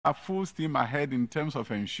are full steam ahead in terms of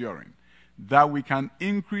ensuring that we can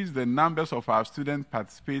increase the numbers of our students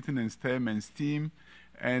participating in STEM and STEAM,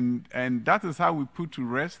 and that is how we put to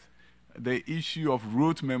rest the issue of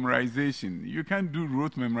rote memorization. You can't do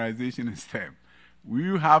rote memorization in STEM.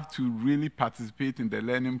 We have to really participate in the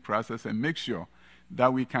learning process and make sure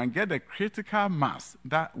that we can get the critical mass,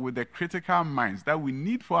 that with the critical minds that we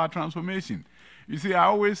need for our transformation. You see, I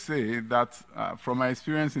always say that from my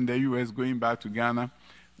experience in the US going back to Ghana,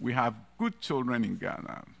 we have good children in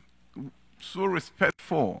Ghana, so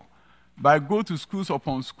respectful. But I go to schools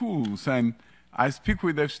upon schools and I speak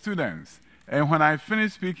with the students. And when I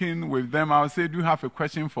finish speaking with them, I'll say, do you have a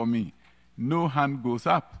question for me? No hand goes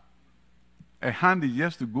up. A hand is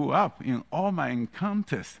just to go up in all my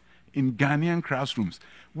encounters in Ghanaian classrooms.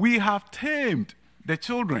 We have tamed the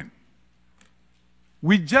children.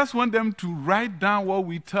 We just want them to write down what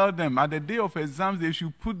we tell them. At the day of exams, they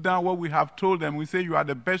should put down what we have told them. We say, you are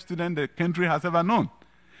the best student the country has ever known.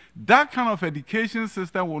 That kind of education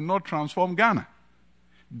system will not transform Ghana.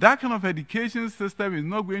 That kind of education system is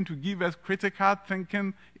not going to give us critical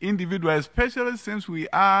thinking individuals, especially since we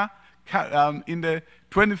are in the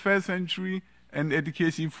 21st century and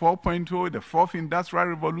education 4.0, the fourth industrial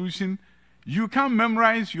revolution. You can't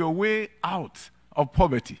memorize your way out of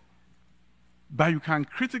poverty, but you can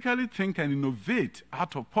critically think and innovate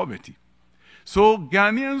out of poverty. So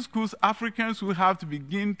Ghanaian schools, Africans will have to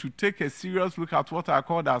begin to take a serious look at what I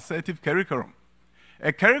call the assertive curriculum.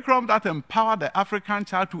 A curriculum that empowers the African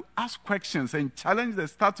child to ask questions and challenge the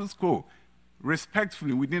status quo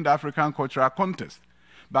respectfully within the African cultural context.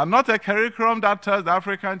 But not a curriculum that tells the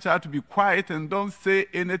African child to be quiet and don't say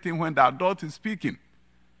anything when the adult is speaking.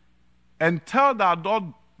 And tell the adult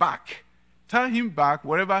back, tell him back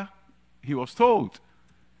whatever he was told.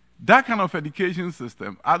 That kind of education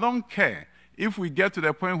system, I don't care if we get to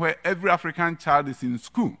the point where every African child is in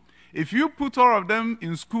school. If you put all of them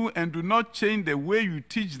in school and do not change the way you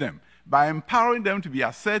teach them by empowering them to be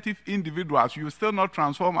assertive individuals, you will still not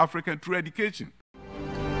transform Africa through education.